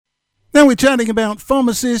Now we're chatting about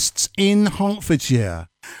pharmacists in Hertfordshire.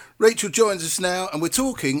 Rachel joins us now and we're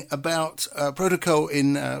talking about protocol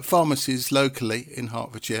in pharmacies locally in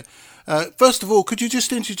Hertfordshire. First of all, could you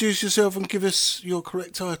just introduce yourself and give us your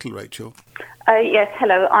correct title, Rachel? Yes,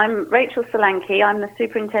 hello. I'm Rachel Solanke. I'm the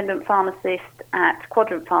Superintendent Pharmacist at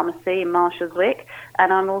Quadrant Pharmacy in Marshalswick,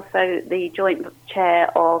 and I'm also the Joint Chair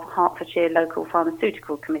of Hertfordshire Local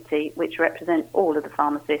Pharmaceutical Committee, which represents all of the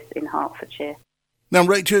pharmacists in Hertfordshire. Now,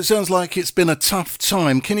 Rachel, it sounds like it's been a tough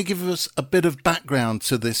time. Can you give us a bit of background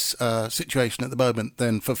to this situation at the moment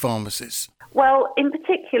then for pharmacists? Well, in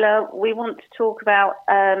particular, we want to talk about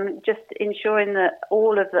just ensuring that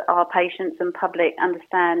all of our patients and public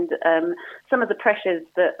understand some of the pressures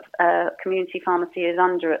that community pharmacy is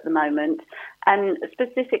under at the moment, and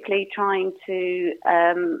specifically trying to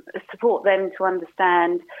support them to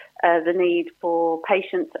understand the need for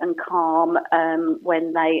patience and calm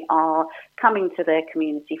when they are coming to their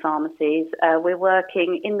community pharmacies. We're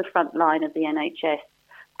working in the front line of the NHS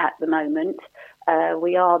at the moment.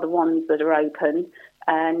 We are the ones that are open,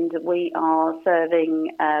 and we are serving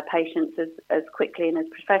patients as quickly and as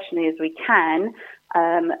professionally as we can,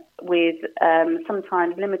 with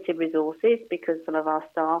sometimes limited resources because some of our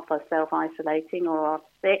staff are self-isolating or are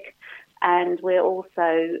sick. And we're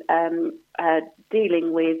also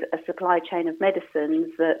dealing with a supply chain of medicines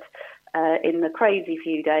that in the crazy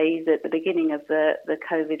few days at the beginning of the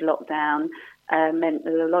COVID lockdown meant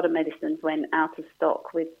that a lot of medicines went out of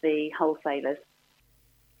stock with the wholesalers.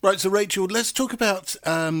 Right, so Rachel, let's talk about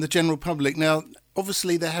the general public. Now,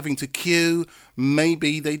 obviously they're having to queue,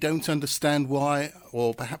 maybe they don't understand why,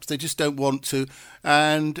 or perhaps they just don't want to,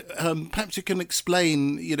 and perhaps you can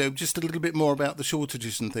explain, just a little bit more about the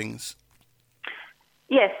shortages and things.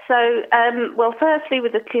 Yes, so, well, firstly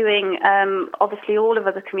with the queuing, obviously all of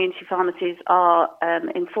the community pharmacies are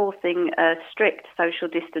enforcing strict social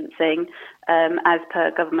distancing as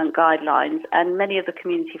per government guidelines, and many of the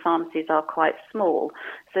community pharmacies are quite small.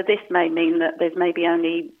 So this may mean that there's maybe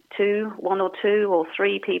only one or two or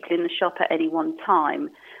three people in the shop at any one time,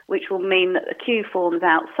 which will mean that the queue forms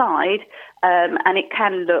outside, and it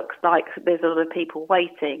can look like there's a lot of people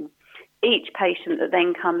waiting. Each patient that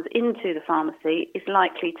then comes into the pharmacy is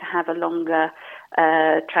likely to have a longer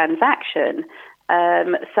transaction.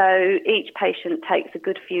 So each patient takes a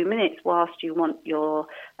good few minutes whilst you want your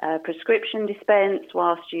prescription dispensed,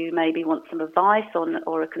 whilst you maybe want some advice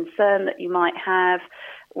or a concern that you might have.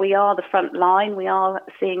 We are the front line. We are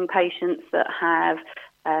seeing patients that have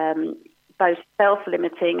both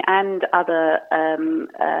self-limiting and other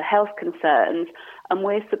health concerns, and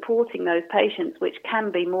we're supporting those patients, which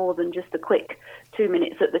can be more than just a quick 2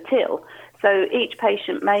 minutes at the till. So each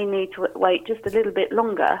patient may need to wait just a little bit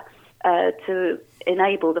longer to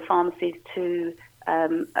enable the pharmacies to,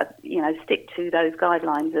 stick to those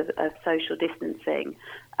guidelines of social distancing.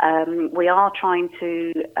 We are trying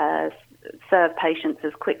to serve patients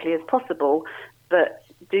as quickly as possible, but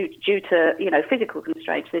due to physical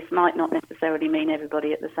constraints, this might not necessarily mean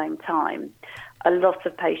everybody at the same time. A lot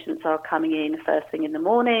of patients are coming in first thing in the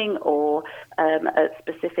morning or at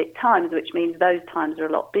specific times, which means those times are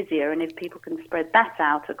a lot busier. And if people can spread that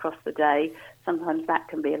out across the day, sometimes that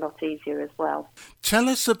can be a lot easier as well. Tell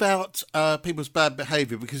us about people's bad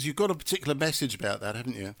behaviour, because you've got a particular message about that,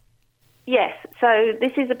 haven't you? Yes, so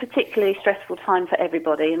this is a particularly stressful time for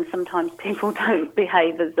everybody, and sometimes people don't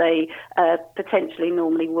behave as they potentially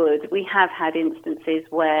normally would. We have had instances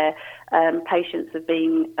where patients have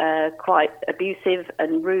been quite abusive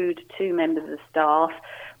and rude to members of staff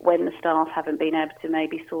when the staff haven't been able to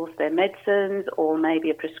maybe source their medicines, or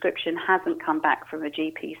maybe a prescription hasn't come back from a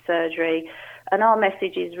GP surgery. And our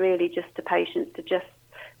message is really just to patients to just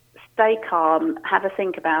stay calm, have a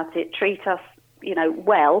think about it, treat us,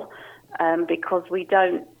 well, because we're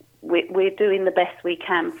doing the best we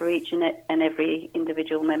can for each and every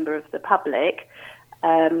individual member of the public,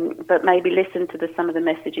 but maybe listen to some of the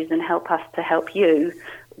messages and help us to help you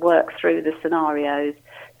work through the scenarios.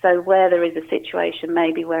 So where there is a situation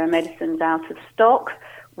maybe where a medicine's out of stock,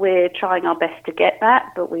 we're trying our best to get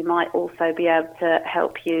that, but we might also be able to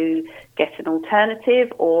help you get an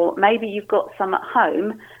alternative, or maybe you've got some at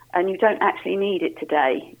home and you don't actually need it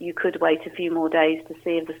today. You could wait a few more days to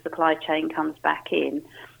see if the supply chain comes back in.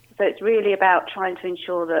 So it's really about trying to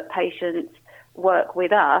ensure that patients work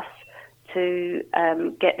with us to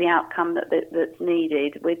get the outcome that's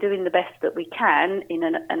needed. We're doing the best that we can in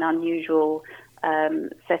an unusual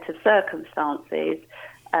set of circumstances,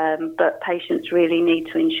 but patients really need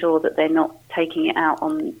to ensure that they're not taking it out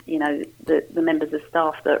on, the members of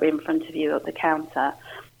staff that are in front of you at the counter.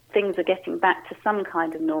 things are getting back to some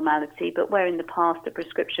kind of normality, but where in the past a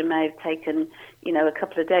prescription may have taken, a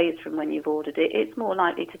couple of days from when you've ordered it, it's more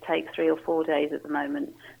likely to take 3 or 4 days at the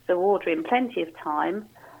moment. So order in plenty of time.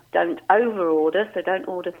 Don't over-order, so don't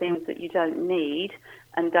order things that you don't need,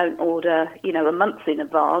 and don't order, a month in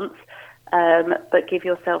advance, but give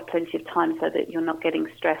yourself plenty of time so that you're not getting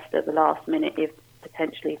stressed at the last minute if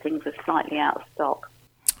potentially things are slightly out of stock.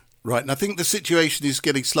 Right, and I think the situation is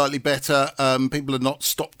getting slightly better. People are not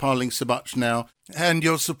stockpiling so much now, and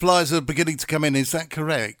your supplies are beginning to come in. Is that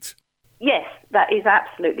correct? Yes, that is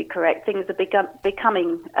absolutely correct. Things are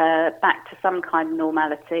becoming back to some kind of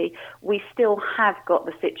normality. We still have got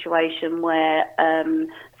the situation where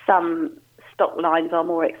some stock lines are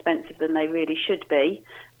more expensive than they really should be.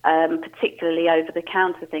 Particularly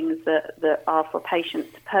over-the-counter things that are for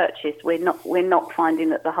patients to purchase. We're not finding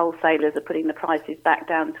that the wholesalers are putting the prices back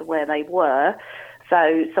down to where they were.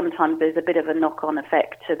 So sometimes there's a bit of a knock-on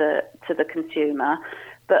effect to the consumer.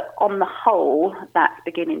 But on the whole, that's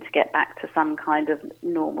beginning to get back to some kind of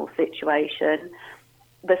normal situation.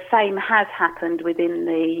 The same has happened within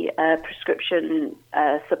the prescription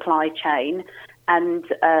supply chain. And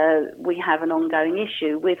we have an ongoing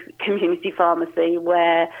issue with community pharmacy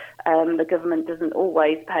where the government doesn't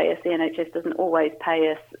always pay us, the NHS doesn't always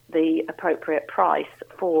pay us the appropriate price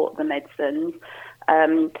for the medicines.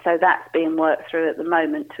 So that's being worked through at the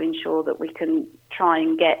moment to ensure that we can try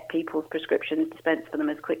and get people's prescriptions dispensed for them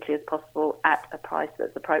as quickly as possible at a price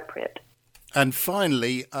that's appropriate. And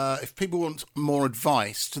finally, if people want more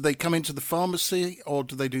advice, do they come into the pharmacy or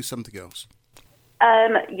do they do something else?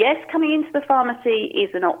 Yes, coming into the pharmacy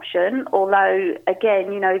is an option, although,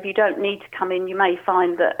 again, if you don't need to come in, you may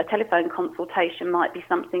find that a telephone consultation might be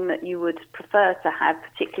something that you would prefer to have,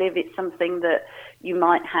 particularly if it's something that you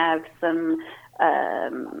might have some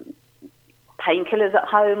painkillers at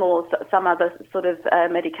home or some other sort of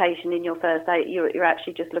medication in your first aid. You're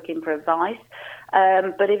actually just looking for advice.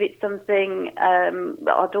 But if it's something,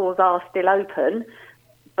 our doors are still open.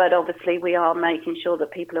 But obviously we are making sure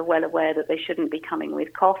that people are well aware that they shouldn't be coming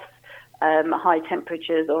with coughs, high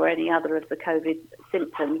temperatures or any other of the COVID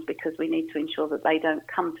symptoms, because we need to ensure that they don't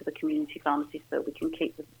come to the community pharmacy so that we can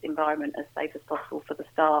keep the environment as safe as possible for the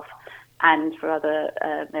staff and for other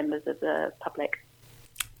members of the public.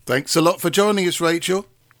 Thanks a lot for joining us, Rachel.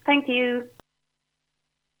 Thank you.